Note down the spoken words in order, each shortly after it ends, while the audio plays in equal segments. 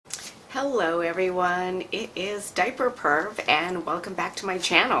Hello everyone, it is Diaper Perv and welcome back to my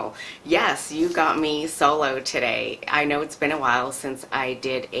channel. Yes, you got me solo today. I know it's been a while since I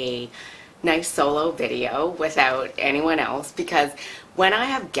did a nice solo video without anyone else because when I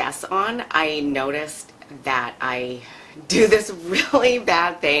have guests on, I noticed that I do this really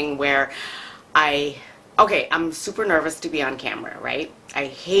bad thing where I'm super nervous to be on camera, right? I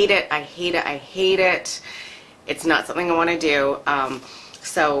hate it, I hate it, I hate it. It's not something I want to do.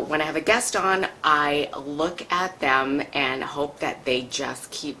 So when I have a guest on, I look at them and hope that they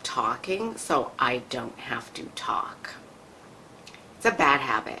just keep talking so I don't have to talk. It's a bad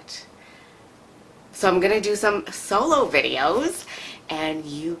habit. So I'm going to do some solo videos and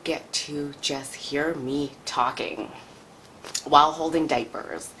you get to just hear me talking while holding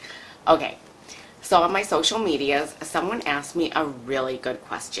diapers. Okay. So on my social medias, someone asked me a really good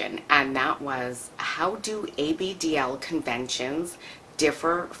question, and that was, how do ABDL conventions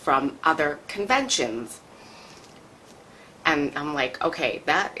differ from other conventions? And I'm like, okay,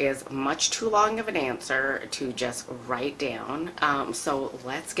 that is much too long of an answer to just write down. So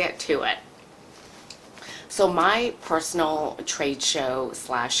let's get to it. So my personal trade show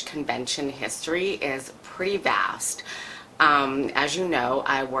 / convention history is pretty vast. As you know,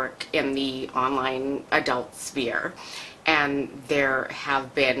 I work in the online adult sphere, and there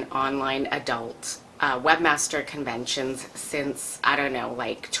have been online adult webmaster conventions since, I don't know,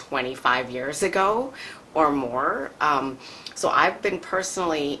 like 25 years ago or more. So I've been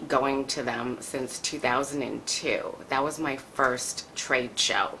personally going to them since 2002. That was my first trade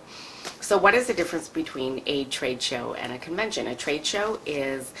show. So what is the difference between a trade show and a convention? A trade show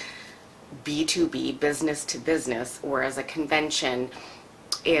is B2B, business to business, whereas a convention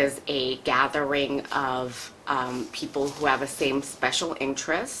is a gathering of people who have a same special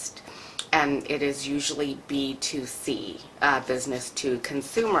interest, and it is usually B2C, business to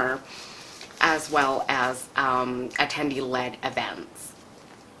consumer, as well as attendee-led events.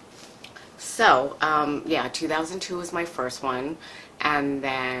 So yeah, 2002 was my first one, and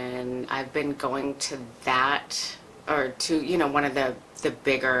then I've been going to that, or to, you know, one of the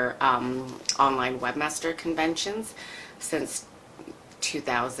bigger online webmaster conventions since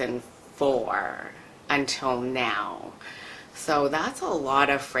 2004 until now. So that's a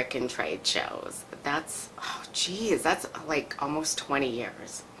lot of frickin' trade shows. That's, oh geez, that's like almost 20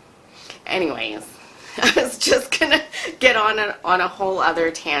 years. Anyways, I was just gonna get on a whole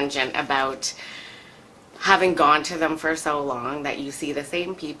other tangent about having gone to them for so long that you see the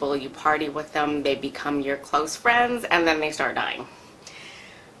same people, you party with them, they become your close friends, and then they start dying.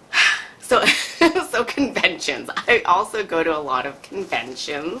 So, so conventions. I also go to a lot of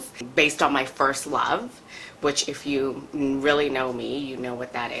conventions based on my first love, which if you really know me, you know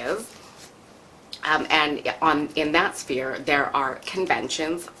what that is. And in that sphere, there are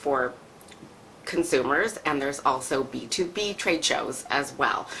conventions for consumers, and there's also B2B trade shows as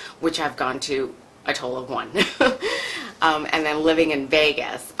well, which I've gone to a total of one. And then living in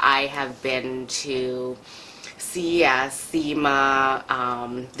Vegas, I have been to CES, SEMA,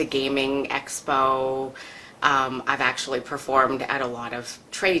 the Gaming Expo. I've actually performed at a lot of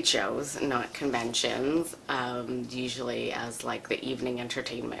trade shows, not conventions, usually as like the evening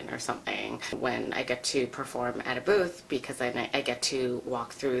entertainment or something, when I get to perform at a booth, because then I get to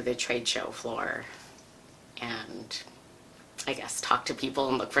walk through the trade show floor and I guess talk to people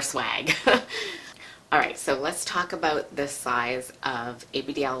and look for swag. Alright, so let's talk about the size of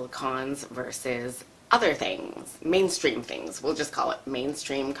ABDL cons versus other things, mainstream things. We'll just call it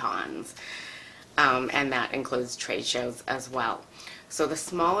mainstream cons. And that includes trade shows as well. So the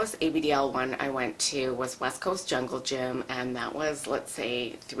smallest ABDL one I went to was West Coast Jungle Gym, and that was, let's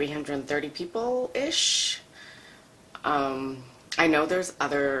say, 330 people-ish. I know there's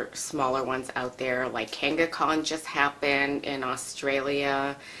other smaller ones out there, like KangaCon just happened in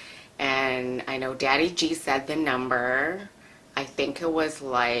Australia, and I know Daddy G said the number. I think it was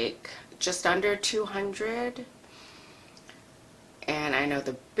like just under 200. And I know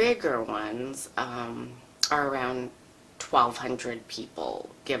the bigger ones are around 1,200 people,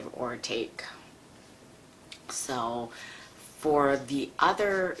 give or take. So for the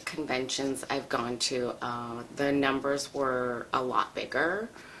other conventions I've gone to, the numbers were a lot bigger.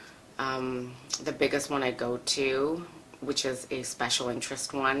 The biggest one I go to, which is a special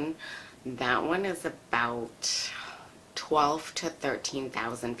interest one, that one is about 12 to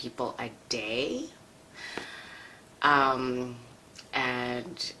 13,000 people a day.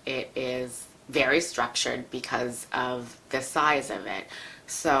 And it is very structured because of the size of it.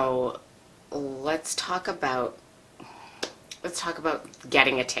 So let's talk about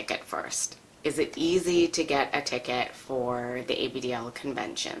getting a ticket first. Is it easy to get a ticket for the ABDL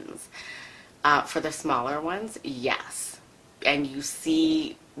conventions? For the smaller ones, yes. And you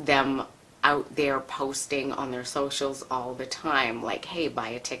see them out there posting on their socials all the time, like, hey, buy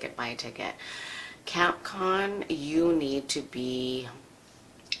a ticket, buy a ticket. CapCon, you need to be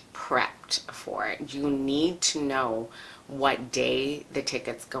prepped for it. You need to know what day the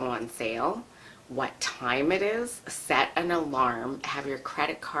tickets go on sale, what time it is, set an alarm, have your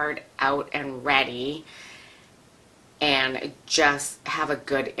credit card out and ready, and just have a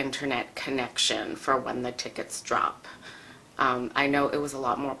good internet connection for when the tickets drop. I know it was a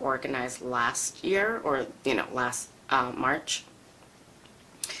lot more organized last year, or last March,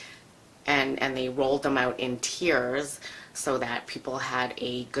 and they rolled them out in tiers so that people had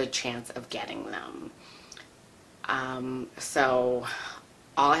a good chance of getting them. So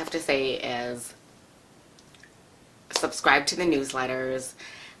all I have to say is subscribe to the newsletters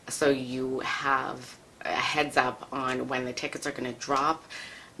so you have a heads up on when the tickets are going to drop.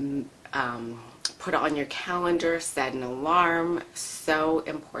 Put it on your calendar, set an alarm. So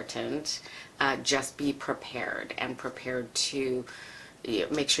important. Just be prepared, and prepared to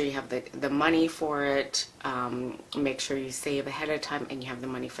make sure you have the money for it. Make sure you save ahead of time and you have the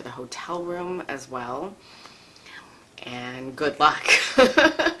money for the hotel room as well. And good luck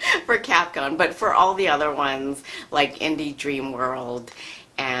for CapCon. But for all the other ones like Indie Dream World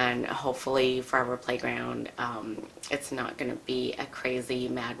and hopefully Forever Playground, it's not going to be a crazy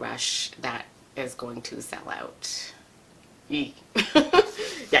mad rush that is going to sell out.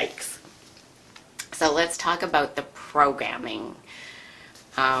 Yikes. So let's talk about the programming.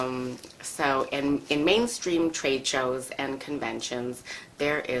 So in mainstream trade shows and conventions,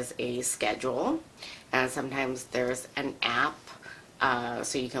 there is a schedule, and sometimes there's an app,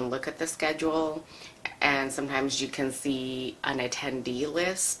 so you can look at the schedule, and sometimes you can see an attendee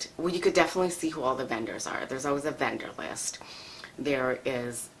list. Well, you could definitely see who all the vendors are. There's always a vendor list. There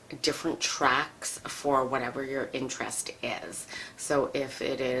is different tracks for whatever your interest is. So if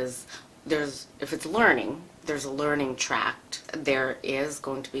it's learning, there's a learning track. There is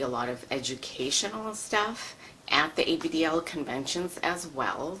going to be a lot of educational stuff at the ABDL conventions as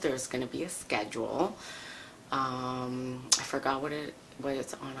well. There's going to be a schedule. I forgot what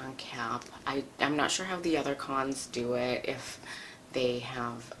it's on CAP. I'm not sure how the other cons do it, if they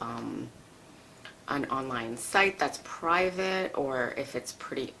have an online site that's private or if it's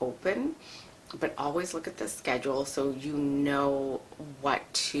pretty open. But always look at the schedule so you know what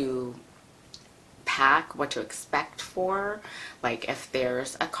to pack, what to expect for, like if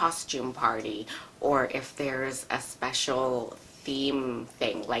there's a costume party or if there's a special theme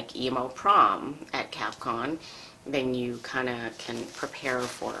thing like emo prom at CapCon, then you kind of can prepare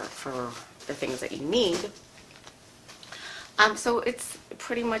for the things that you need. So it's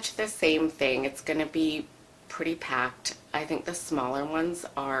pretty much the same thing. It's going to be pretty packed. I think the smaller ones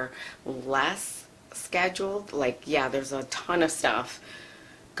are less scheduled. Like, yeah, there's a ton of stuff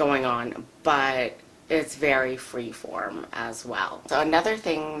going on, but it's very freeform as well. So another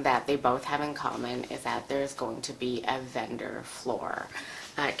thing that they both have in common is that there's going to be a vendor floor.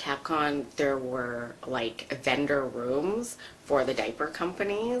 At CapCon, there were like vendor rooms for the diaper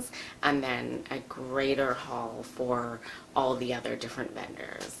companies, and then a greater hall for all the other different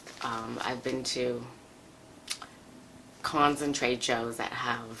vendors. I've been to cons and trade shows that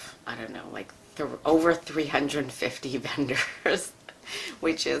have, I don't know, like over 350 vendors,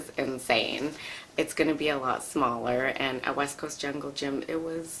 which is insane. It's going to be a lot smaller, and at West Coast Jungle Gym, it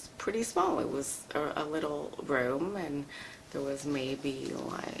was pretty small. It was a little room, and there was maybe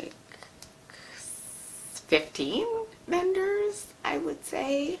like 15 vendors, I would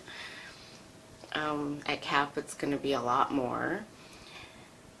say. At CAP, it's going to be a lot more.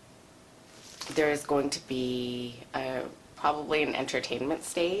 There is going to be probably an entertainment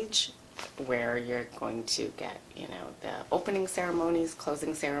stage where you're going to get, the opening ceremonies,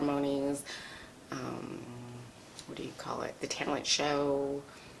 closing ceremonies, what do you call it, the talent show,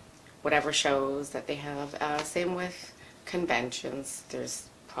 whatever shows that they have. Same with conventions. There's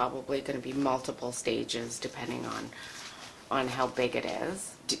probably going to be multiple stages depending on how big it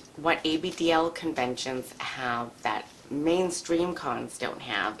is. What ABDL conventions have that mainstream cons don't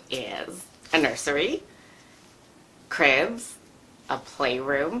have is a nursery, cribs, a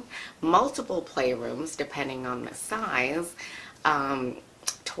playroom, multiple playrooms depending on the size,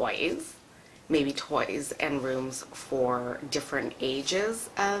 toys, maybe toys and rooms for different ages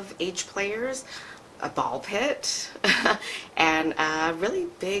of age players, a ball pit, and really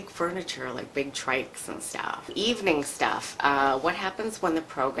big furniture like big trikes and stuff. Evening stuff. What happens when the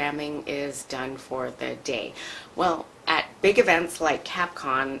programming is done for the day? Well, at big events like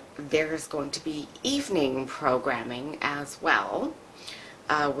CapCon, there's going to be evening programming as well,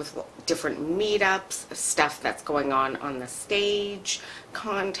 with different meetups, stuff that's going on the stage,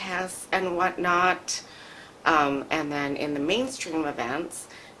 contests and whatnot. And then in the mainstream events,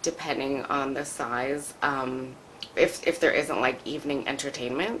 depending on the size, if there isn't like evening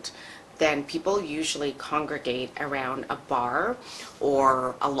entertainment, then people usually congregate around a bar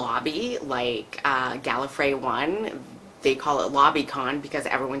or a lobby, like Gallifrey One. They call it LobbyCon because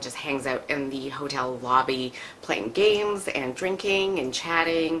everyone just hangs out in the hotel lobby playing games and drinking and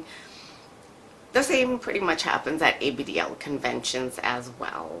chatting. The same pretty much happens at ABDL conventions as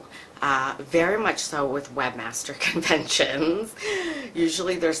well. Very much so with webmaster conventions.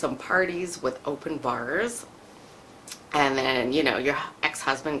 Usually there's some parties with open bars, and then, you know, your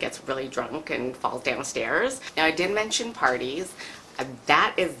ex-husband gets really drunk and falls downstairs. Now, I did mention parties.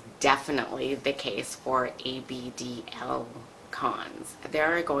 That is definitely the case for ABDL cons.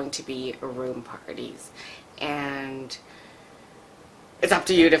 There are going to be room parties, and it's up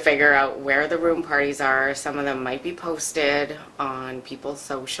to you to figure out where the room parties are. Some of them might be posted on people's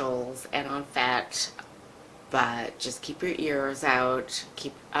socials and on FET, but just keep your ears out.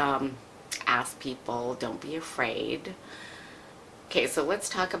 Ask people. Don't be afraid. Okay, so let's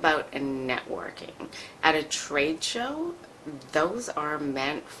talk about networking. At a trade show, those are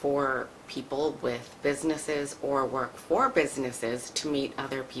meant for people with businesses or work for businesses to meet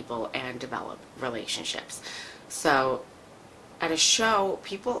other people and develop relationships. So at a show,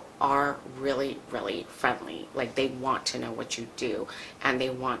 people are really, really friendly. Like, they want to know what you do, and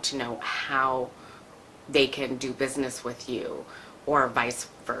they want to know how they can do business with you, or vice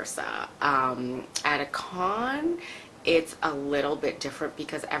versa. At a con, it's a little bit different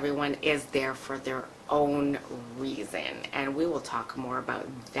because everyone is there for their own reason, and we will talk more about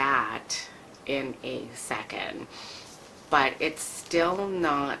that in a second. But it's still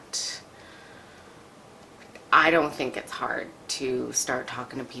not, I don't think it's hard to start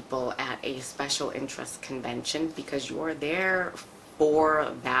talking to people at a special interest convention because you're there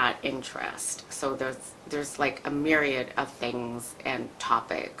for that interest. So there's like a myriad of things and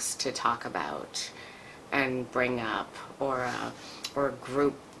topics to talk about and bring up, or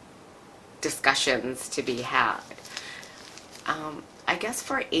group discussions to be had. I guess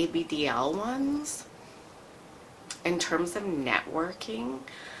for ABDL ones, in terms of networking,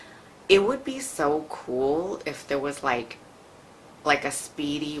 it would be so cool if there was like a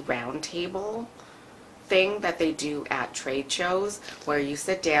speedy roundtable thing that they do at trade shows, where you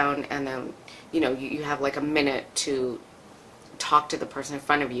sit down and then, you know, you have like a minute to talk to the person in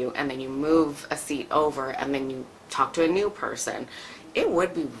front of you, and then you move a seat over and then you talk to a new person. It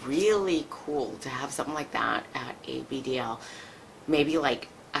would be really cool to have something like that at ABDL. Maybe like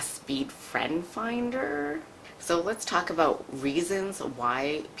a speed friend finder. So let's talk about reasons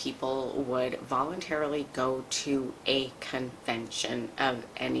why people would voluntarily go to a convention of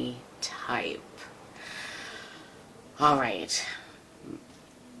any type. All right.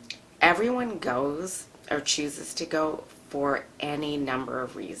 Everyone goes or chooses to go for any number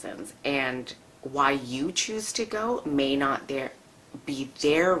of reasons, and why you choose to go may not be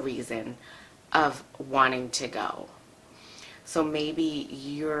their reason of wanting to go. So maybe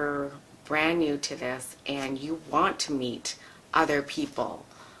you're brand new to this and you want to meet other people,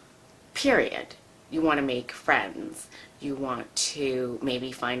 period. You want to make friends. You want to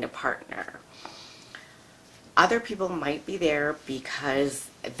maybe find a partner. Other people might be there because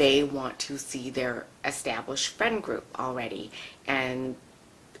they want to see their established friend group already, and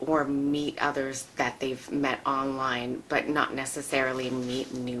or meet others that they've met online, but not necessarily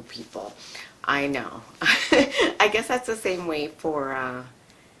meet new people. I know. I guess that's the same way for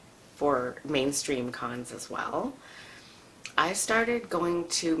mainstream cons as well. I started going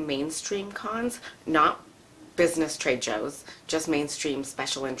to mainstream cons, not business trade shows, just mainstream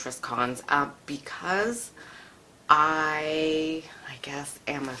special interest cons, because I guess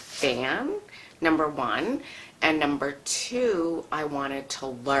am a fan, number one, and number two, I wanted to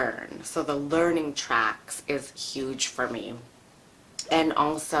learn. So the learning tracks is huge for me. And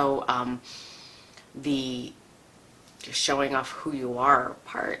also the showing off who you are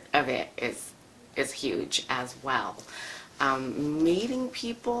part of it is huge as well. Meeting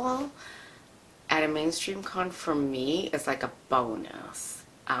people at a mainstream con for me is like a bonus.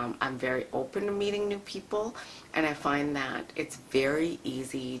 I'm very open to meeting new people, and I find that it's very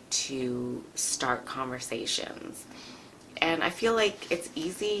easy to start conversations. And I feel like it's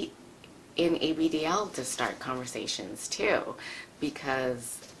easy in ABDL to start conversations too,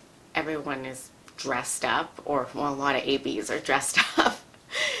 because everyone is dressed up, or well, a lot of ABs are dressed up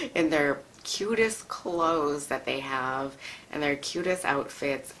in their cutest clothes that they have and their cutest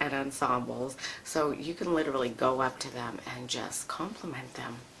outfits and ensembles. So you can literally go up to them and just compliment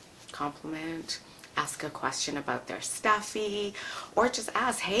them. Compliment, ask a question about their stuffy, or just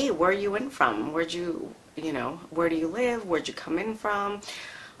ask, hey, where are you in from? Where do you live? Where'd you come in from?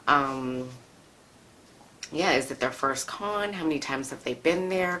 Yeah, is it their first con? How many times have they been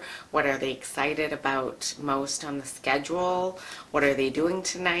there? What are they excited about most on the schedule? What are they doing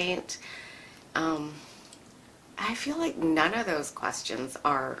tonight? I feel like none of those questions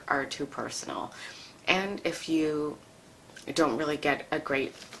are too personal. And if you don't really get a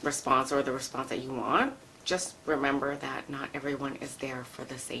great response or the response that you want, just remember that not everyone is there for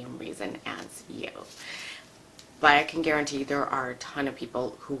the same reason as you. But I can guarantee there are a ton of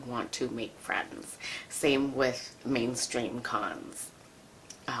people who want to make friends. Same with mainstream cons.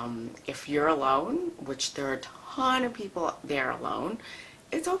 If you're alone, which there are a ton of people there alone,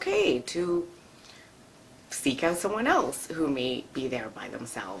 it's okay to seek out someone else who may be there by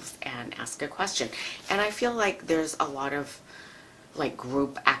themselves and ask a question. And I feel like there's a lot of like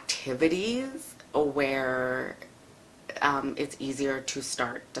group activities where it's easier to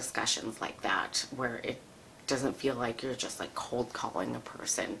start discussions like that, where it doesn't feel like you're just like cold calling a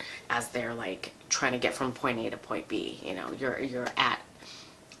person as they're like trying to get from point A to point B. You know, you're at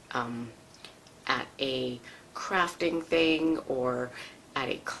a crafting thing or at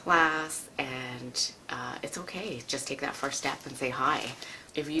a class, and it's okay. Just take that first step and say hi.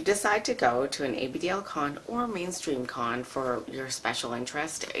 If you decide to go to an ABDL con or mainstream con for your special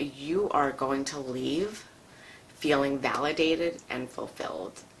interest, you are going to leave feeling validated and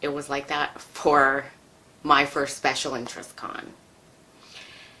fulfilled. It was like that for my first special interest con.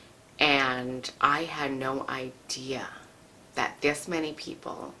 And I had no idea that this many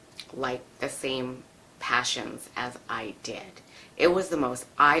people liked the same passions as I did. It was the most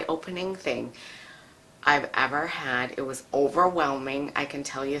eye-opening thing I've ever had. It was overwhelming, I can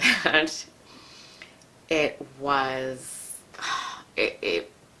tell you that. It was, it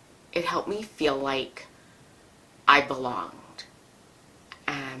helped me feel like I belonged.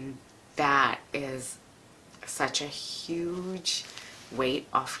 And that is such a huge weight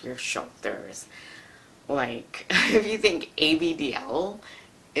off your shoulders. Like, if you think ABDL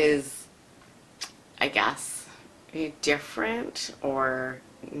is, I guess, different or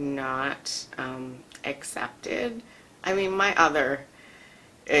not accepted. I mean, my other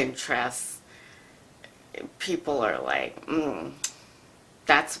interests, people are like,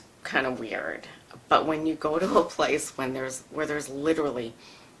 that's kind of weird. But when you go to a place where there's literally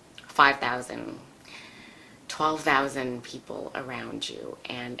 5,000, 12,000 people around you,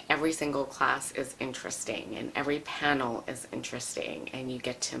 and every single class is interesting, and every panel is interesting, and you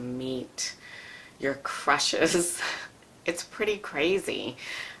get to meet your crushes, it's pretty crazy.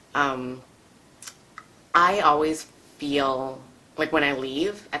 I always feel like when I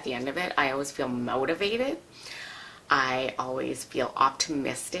leave at the end of it, I always feel motivated. I always feel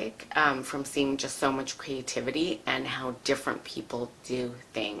optimistic from seeing just so much creativity and how different people do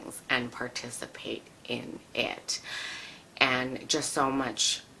things and participate in it. And just so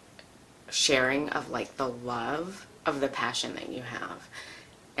much sharing of like the love of the passion that you have.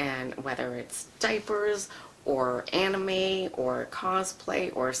 And whether it's diapers or anime or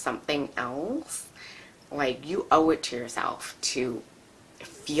cosplay or something else, like you owe it to yourself to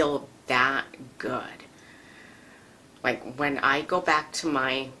feel that good. Like when I go back to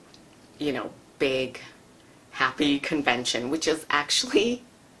my, big happy convention, which is actually,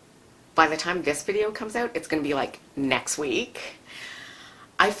 by the time this video comes out, it's going to be like next week.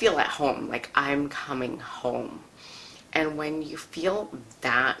 I feel at home, like I'm coming home. And when you feel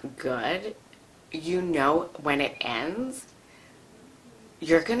that good, when it ends,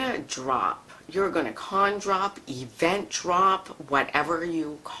 you're going to drop. You're going to con drop, event drop, whatever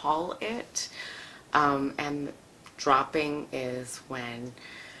you call it. And dropping is when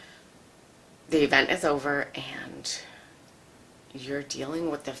the event is over and you're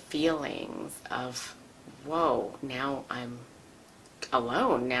dealing with the feelings of, whoa, now I'm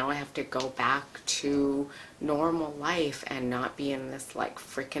alone. Now I have to go back to normal life and not be in this like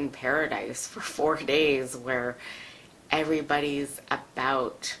freaking paradise for 4 days where everybody's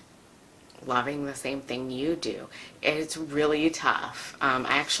about loving the same thing you do. It's really tough.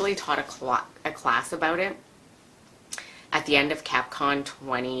 I actually taught a class about it at the end of CapCon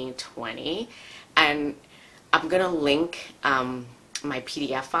 2020, and I'm gonna link my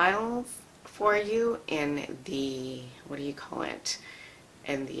PDF files for you in the, what do you call it,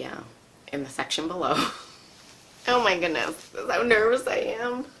 in the section below. Oh my goodness, that's how nervous I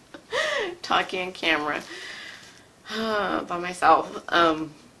am talking on camera by myself.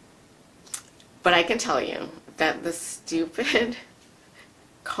 But I can tell you that the stupid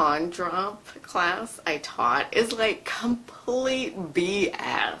con drop class I taught is like complete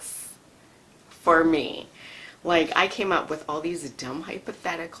BS for me. Like, I came up with all these dumb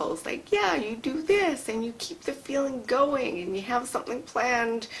hypotheticals, like, yeah, you do this, and you keep the feeling going, and you have something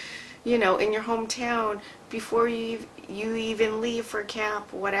planned, you know, in your hometown before you even leave for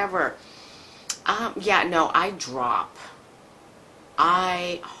camp, whatever. Yeah, no, I drop.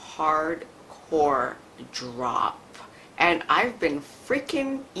 I hardcore drop. And I've been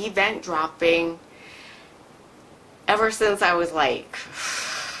freaking event dropping ever since I was like,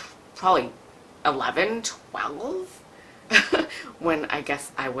 probably 11, 12, when I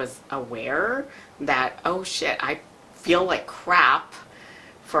guess I was aware that, oh shit, I feel like crap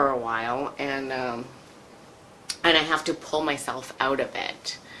for a while, and I have to pull myself out of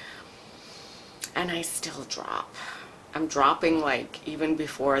it. And I still drop. I'm dropping like even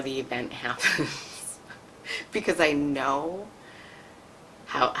before the event happens because I know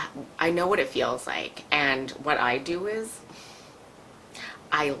what it feels like. And what I do is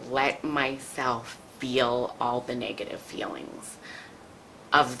I let myself feel all the negative feelings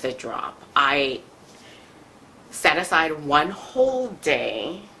of the drop. I set aside one whole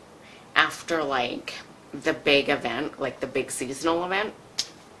day after like the big event, like the big seasonal event,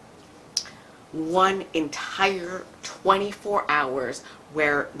 one entire 24 hours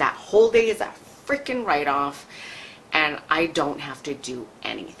where that whole day is a freaking write-off and I don't have to do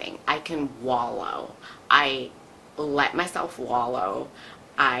anything. I can wallow. I let myself wallow.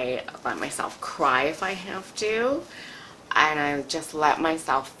 I let myself cry if I have to. And I just let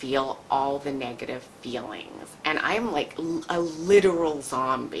myself feel all the negative feelings. And I'm like a literal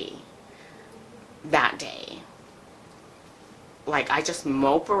zombie that day. Like, I just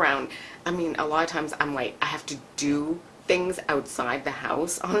mope around. I mean, a lot of times I'm like, I have to do things outside the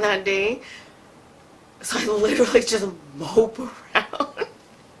house on that day. So I literally just mope around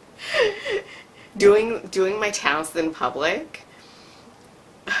doing my tasks in public,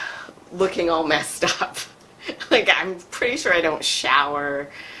 looking all messed up. Like, I'm pretty sure I don't shower.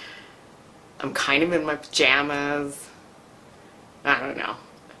 I'm kind of in my pajamas. I don't know.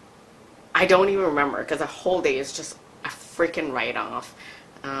 I don't even remember because a whole day is just a freaking write-off.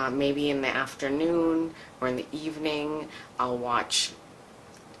 Maybe in the afternoon or in the evening, I'll watch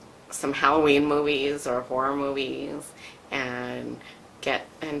some Halloween movies or horror movies and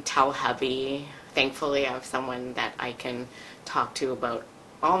tell hubby. Thankfully, I have someone that I can talk to about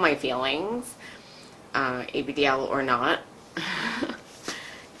all my feelings, ABDL or not.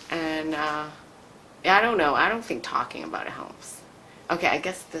 And yeah, I don't know. I don't think talking about it helps. Okay, I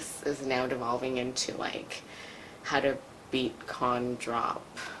guess this is now devolving into like how to beat con drop.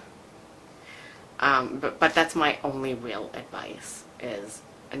 But that's my only real advice, is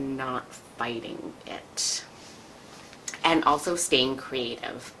not fighting it. And also staying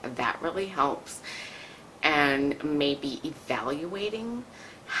creative. That really helps. And maybe evaluating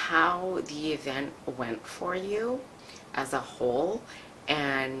how the event went for you as a whole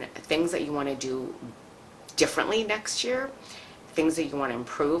and things that you want to do differently next year, things that you want to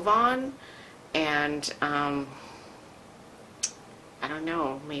improve on, and I don't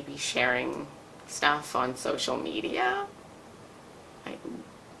know, maybe sharing stuff on social media, like,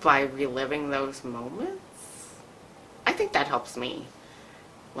 by reliving those moments. I think that helps me,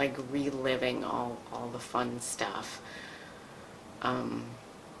 like reliving all the fun stuff.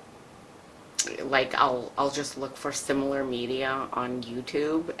 Like I'll just look for similar media on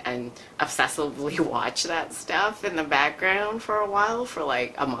YouTube and obsessively watch that stuff in the background for a while, for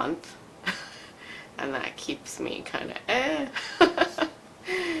like a month. And that keeps me kind of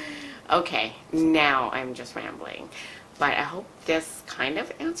Okay, now I'm just rambling. But I hope this kind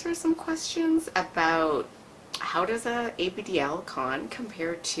of answers some questions about how does a ABDL con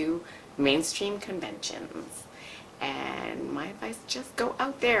compare to mainstream conventions. And my advice, just go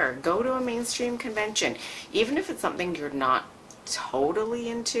out there, go to a mainstream convention. Even if it's something you're not totally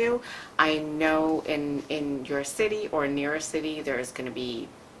into, I know in your city or near a city there's going to be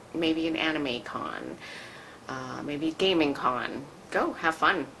maybe an anime con, maybe a gaming con. Go, have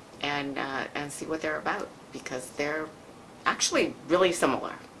fun, and see what they're about, because they're actually really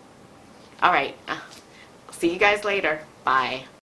similar. All right, see you guys later. Bye.